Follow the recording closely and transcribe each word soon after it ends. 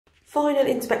Final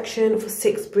inspection for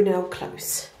 6 Brunel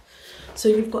Close. So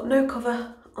you've got no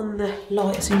cover on the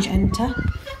light as soon as you enter.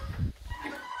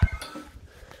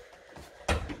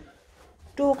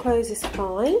 Door closes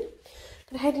fine.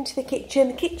 Gonna head into the kitchen.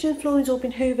 The kitchen floor's all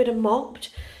been hoovered and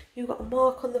mopped. You've got a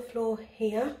mark on the floor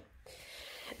here.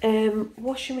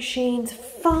 Washing machine's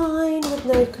fine with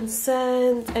no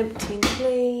concerns, empty and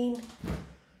clean.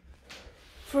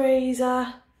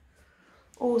 Freezer,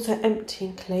 also empty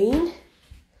and clean.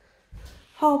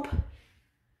 Hob,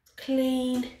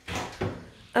 clean.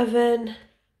 Oven,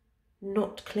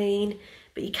 not clean,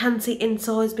 but you can see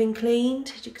inside's been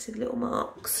cleaned. As you can see the little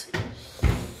marks.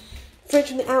 Fridge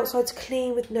on the outside's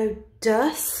clean with no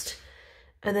dust,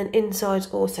 and then inside's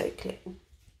also clean.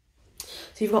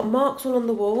 So you've got marks all on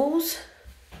the walls,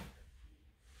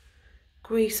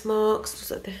 grease marks,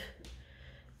 just like the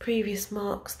previous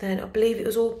marks then. I believe it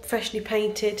was all freshly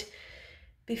painted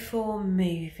before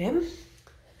moving.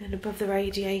 And above the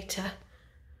radiator,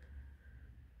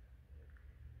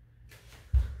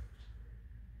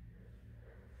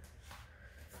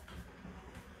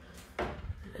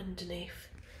 and underneath.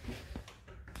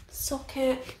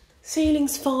 Socket,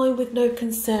 ceiling's fine with no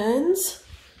concerns.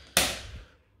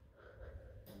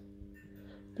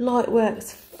 Light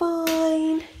works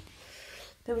fine.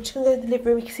 Then we're just going to go to the living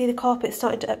room. You can see the carpet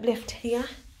starting to uplift here.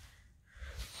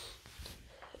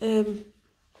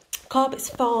 Carpet's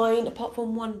fine, apart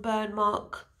from one burn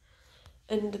mark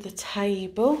under the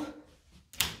table.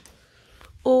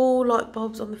 All light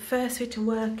bulbs on the first fitting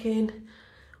working.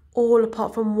 All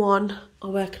apart from one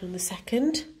are working on the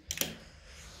second.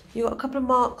 You've got a couple of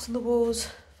marks on the walls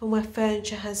from where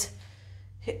furniture has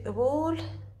hit the wall.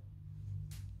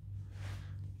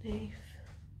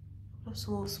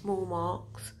 Some small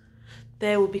marks.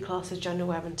 There will be classed as general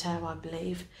wear and tear, I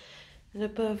believe. And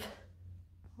above,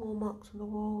 more marks on the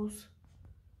walls.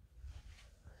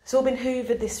 It's all been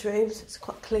hoovered, this room, so it's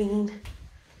quite clean.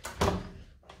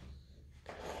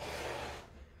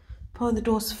 Behind the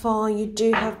door's fine. You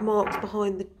do have marks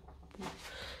behind the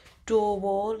door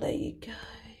wall. There you go.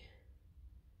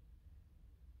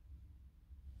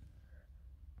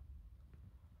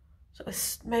 So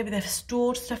maybe they've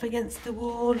stored stuff against the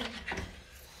wall.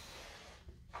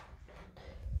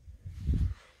 The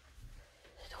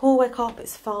hallway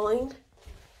carpet's fine.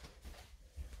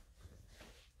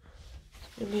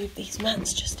 Remove these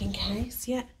mats just in case,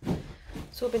 yeah.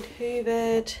 It's all been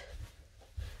hoovered.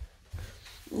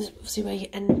 This is obviously where you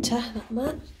enter, that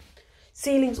mat.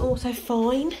 Ceiling's also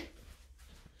fine.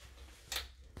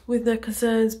 With no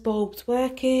concerns, bulbs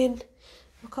working.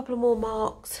 A couple of more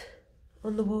marks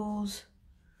on the walls.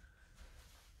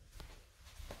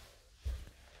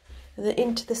 And then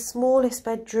into the smallest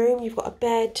bedroom, you've got a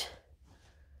bed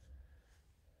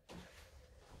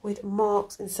with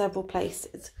marks in several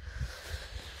places.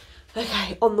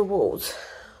 Okay, on the walls.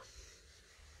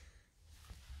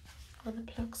 On the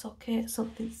plug socket,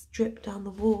 something's dripped down the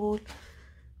wall.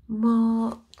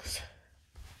 Marks.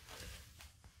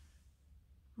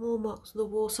 More marks on the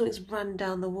wall. Something's ran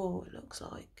down the wall, it looks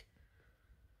like.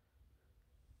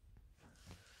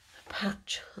 A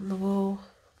patch on the wall.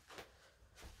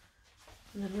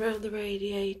 And then around the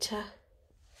radiator.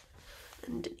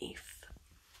 Underneath.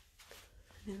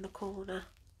 And in the corner.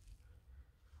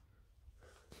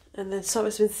 And then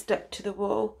something's been stuck to the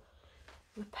wall.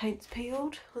 The paint's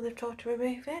peeled when they've tried to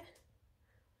remove it.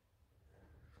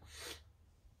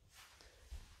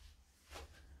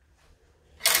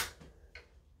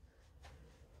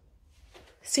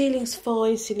 Ceiling's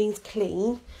fine, ceiling's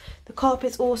clean. The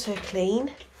carpet's also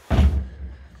clean,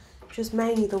 just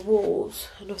mainly the walls.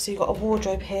 And obviously you've got a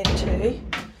wardrobe here too,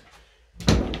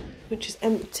 which is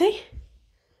empty.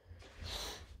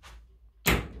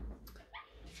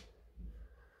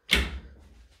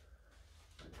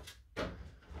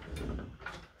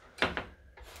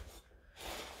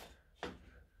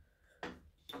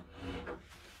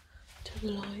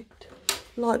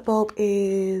 Light bulb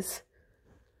is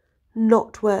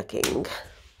not working.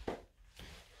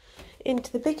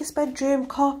 Into the biggest bedroom,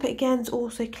 carpet again is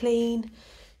also clean.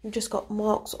 You've just got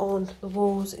marks on the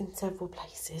walls in several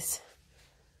places.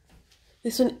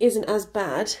 This one isn't as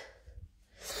bad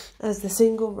as the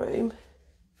single room.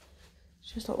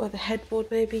 It's just like where the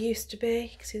headboard maybe used to be.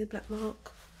 You can see the black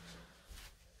mark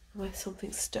where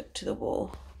something's stuck to the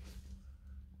wall.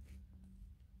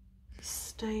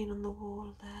 Stain on the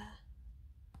wall there.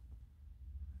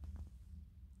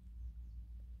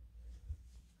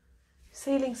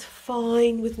 Ceiling's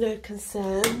fine with no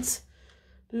concerns.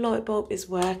 Light bulb is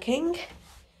working.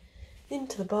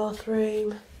 Into the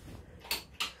bathroom.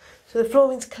 So the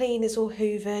flooring's clean, it's all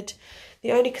hoovered.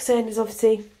 The only concern is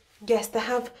obviously, yes, they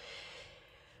have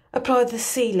applied the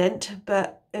sealant,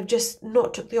 but they've just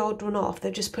not took the old one off.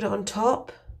 They've just put it on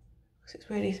top. So it's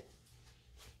really,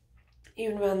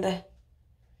 even around the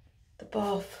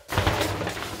bath.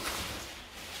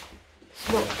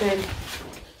 It's not been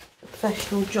a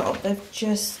professional job. They've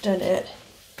just done it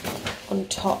on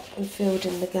top and filled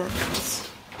in the gaps.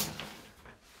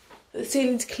 The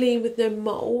ceiling's clean with no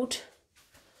mould.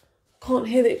 Can't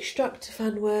hear the extractor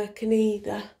fan working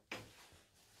either.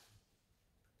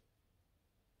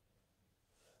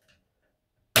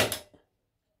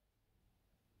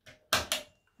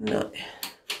 No.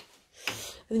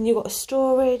 And then you've got a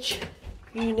storage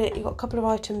unit. You've got a couple of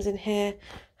items in here.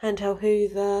 Handheld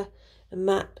hoover, a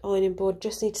mat, ironing board.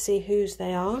 Just need to see whose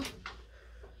they are.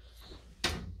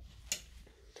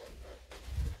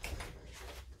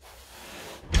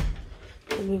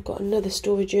 And we've got another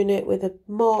storage unit with a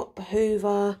mop, a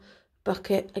hoover,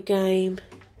 bucket, a game.